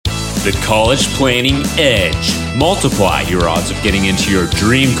The College Planning Edge. Multiply your odds of getting into your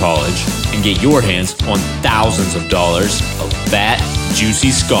dream college and get your hands on thousands of dollars of fat, juicy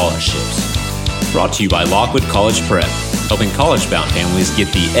scholarships. Brought to you by Lockwood College Prep, helping college-bound families get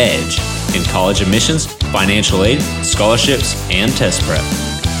the edge in college admissions, financial aid, scholarships, and test prep.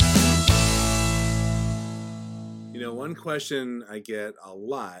 You know, one question I get a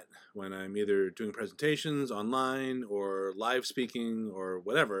lot when I'm either doing presentations online or live speaking or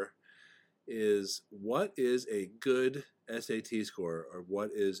whatever is, what is a good SAT score or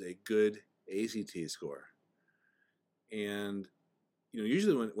what is a good ACT score? And, you know,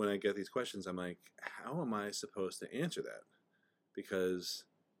 usually when I get these questions, I'm like, how am I supposed to answer that? Because,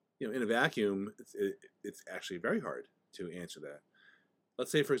 you know, in a vacuum, it's actually very hard to answer that.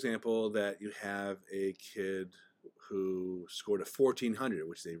 Let's say, for example, that you have a kid who scored a 1400,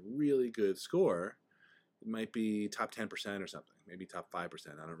 which is a really good score. It might be top 10% or something, maybe top 5%.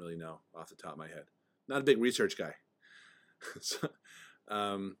 I don't really know off the top of my head. Not a big research guy.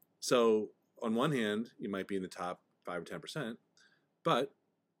 So on one hand, you might be in the top 5 or 10%, but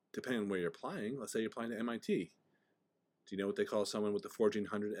depending on where you're applying, let's say you're applying to MIT. Do you know what they call someone with the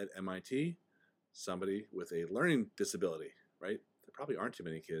 1400 at MIT? Somebody with a learning disability, right? There probably aren't too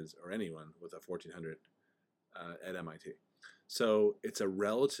many kids or anyone with a 1400 at MIT. So it's a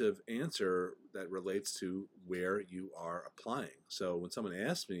relative answer that relates to where you are applying. So when someone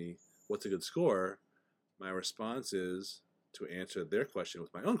asks me, what's a good score? My response is to answer their question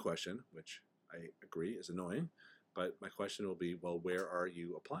with my own question, which I agree is annoying. But my question will be, well, where are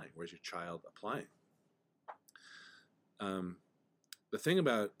you applying? Where's your child applying? The thing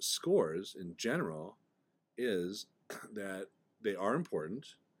about scores in general is that they are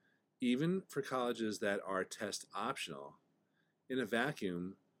important, even for colleges that are test optional. In a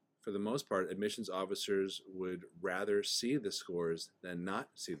vacuum, for the most part, admissions officers would rather see the scores than not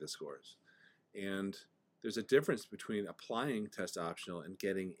see the scores. And there's a difference between applying test optional and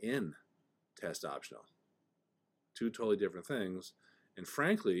getting in test optional. Two totally different things. And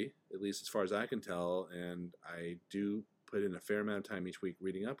frankly, at least as far as I can tell, and I do put in a fair amount of time each week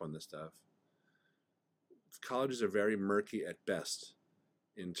reading up on this stuff, colleges are very murky at best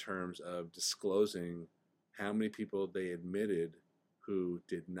in terms of disclosing how many people they admitted who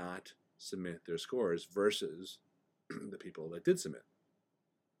did not submit their scores versus the people that did submit.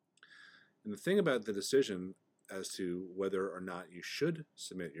 And the thing about the decision as to whether or not you should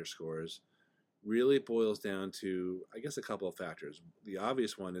submit your scores really boils down to, I guess, a couple of factors. The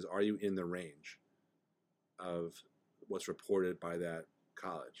obvious one is, are you in the range of what's reported by that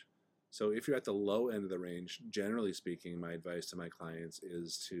college? So if you're at the low end of the range, generally speaking, my advice to my clients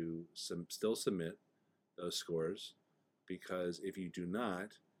is to still submit those scores, because if you do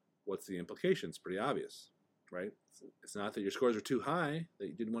not, what's the implication? It's pretty obvious, right? It's not that your scores are too high, that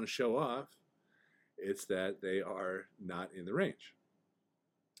you didn't want to show off. It's that they are not in the range.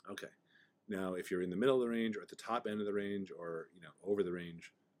 Okay. Now, if you're in the middle of the range or at the top end of the range or, you know, over the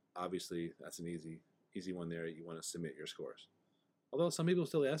range, obviously that's an easy one there. You want to submit your scores. Although some people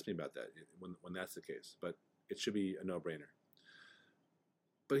still ask me about that when that's the case, but it should be a no-brainer.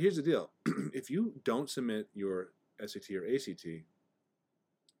 But here's the deal. If you don't submit your SAT or ACT,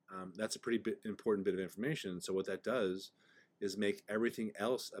 that's a pretty important bit of information. So what that does is make everything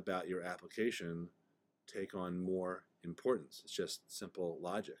else about your application take on more importance. It's just simple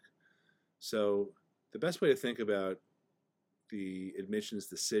logic. So the best way to think about the admissions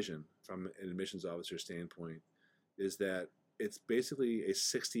decision from an admissions officer standpoint is that it's basically a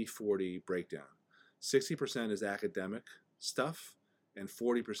 60-40 breakdown. 60% is academic stuff and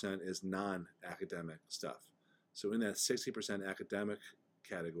 40% is non-academic stuff. So in that 60% academic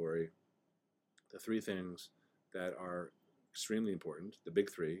category, the three things that are extremely important, the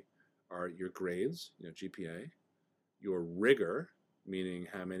big three, are your grades, you know, GPA, your rigor, meaning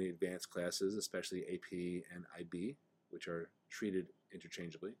how many advanced classes, especially AP and IB, which are treated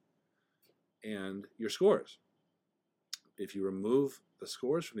interchangeably, and your scores. If you remove the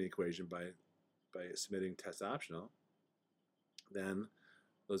scores from the equation by submitting test optional, then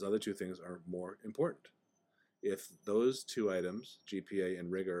those other two things are more important. If those two items, GPA and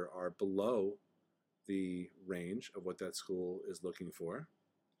rigor, are below the range of what that school is looking for,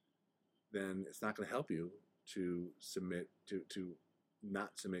 then it's not going to help you to submit to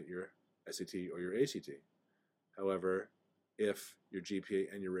not submit your SAT or your ACT. However, if your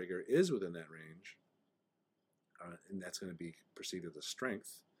GPA and your rigor is within that range, and that's going to be perceived as a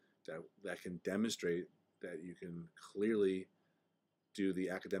strength that can demonstrate that you can clearly do the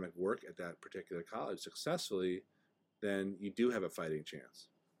academic work at that particular college successfully, then you do have a fighting chance.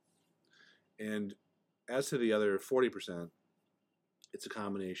 And as to the other 40%, it's a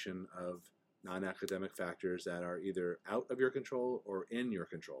combination of non-academic factors that are either out of your control or in your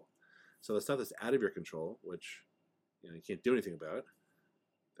control. So the stuff that's out of your control, which you can't do anything about,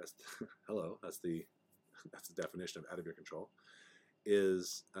 that's that's the definition of out of your control,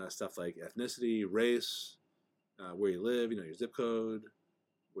 is stuff like ethnicity, race, where you live, your zip code,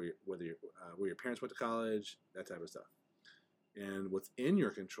 where your parents went to college, that type of stuff. And what's in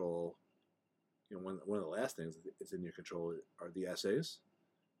your control, one of the last things that's in your control are the essays,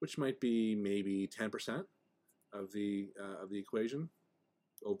 which might be maybe 10% of the equation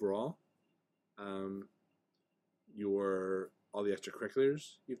overall. All the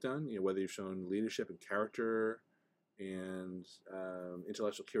extracurriculars you've done, whether you've shown leadership and character and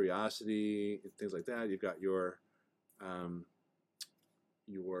intellectual curiosity and things like that. You've got your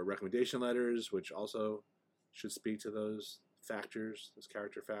recommendation letters, which also should speak to those factors, those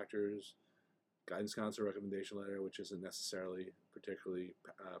character factors. Guidance counselor recommendation letter, which isn't necessarily particularly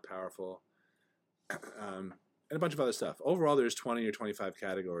powerful, and a bunch of other stuff. Overall, there's 20 or 25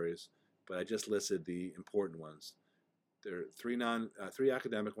 categories, but I just listed the important ones. There are three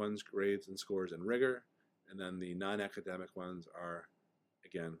academic ones: grades and scores and rigor, and then the non-academic ones are,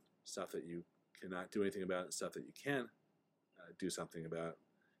 again, stuff that you cannot do anything about and stuff that you can do something about.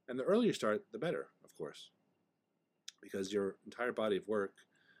 And the earlier you start, the better, of course, because your entire body of work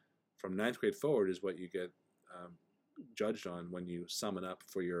from 9th grade forward is what you get judged on when you sum it up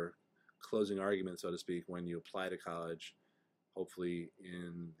for your closing argument, so to speak, when you apply to college, hopefully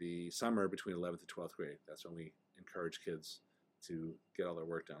in the summer between 11th and 12th grade. That's when we encourage kids to get all their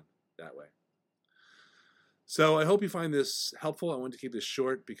work done that way. So I hope you find this helpful. I wanted to keep this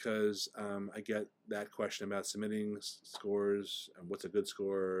short because I get that question about submitting scores and what's a good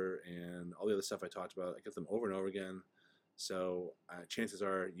score and all the other stuff I talked about. I get them over and over again. So chances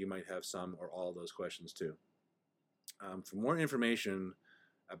are you might have some or all of those questions too. For more information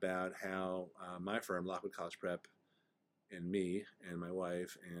about how my firm, Lockwood College Prep, and me and my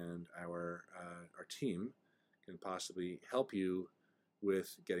wife and our team can possibly help you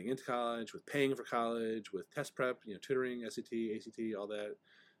with getting into college, with paying for college, with test prep, tutoring, SAT, ACT, all that,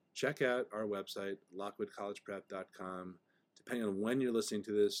 check out our website, lockwoodcollegeprep.com. Depending on when you're listening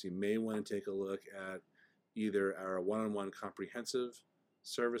to this, you may want to take a look at either our one-on-one comprehensive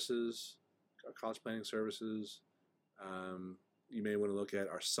services, our college planning services. You may want to look at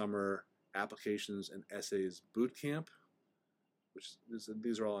our summer applications and essays boot camp, which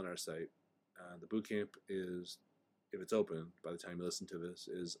these are all on our site. The boot camp is, if it's open by the time you listen to this,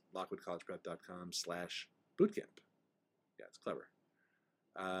 is lockwoodcollegeprep.com/bootcamp. Yeah, it's clever.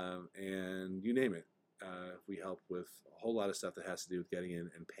 And you name it. We help with a whole lot of stuff that has to do with getting in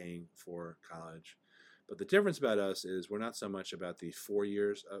and paying for college. But the difference about us is we're not so much about the 4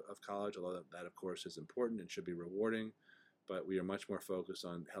 years of college, although that of course is important and should be rewarding, but we are much more focused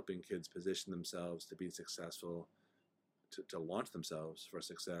on helping kids position themselves to be successful, to launch themselves for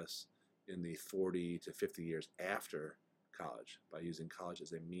success in the 40 to 50 years after college by using college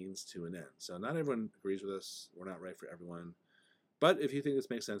as a means to an end. So not everyone agrees with us. We're not right for everyone. But if you think this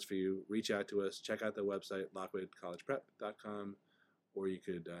makes sense for you, reach out to us. Check out the website, lockwoodcollegeprep.com, or you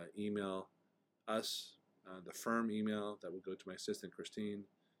could email us. The firm email that will go to my assistant, Christine,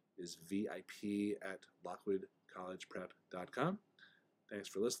 is vip@lockwoodcollegeprep.com. Thanks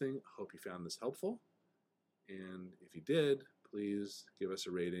for listening. Hope you found this helpful. And if you did, please give us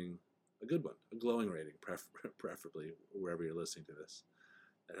a rating, a good one, a glowing rating, preferably wherever you're listening to this.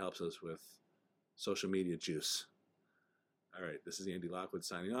 That helps us with social media juice. All right, this is Andy Lockwood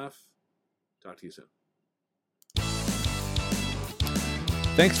signing off. Talk to you soon.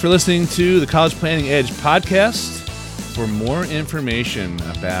 Thanks for listening to the College Planning Edge podcast. For more information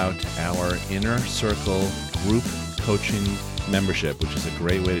about our Inner Circle group coaching membership, which is a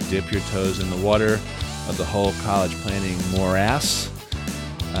great way to dip your toes in the water of the whole college planning morass,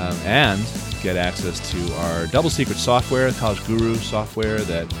 and get access to our double secret software, College Guru software,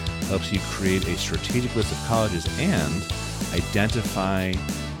 that helps you create a strategic list of colleges and identify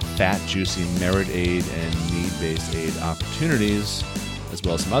fat, juicy merit aid and need-based aid opportunities, as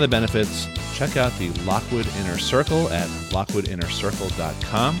well as some other benefits. Check out the Lockwood Inner Circle at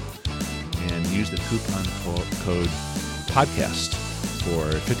lockwoodinnercircle.com and use the coupon code podcast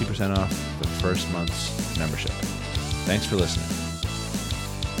for 50% off the first month's membership. Thanks for listening.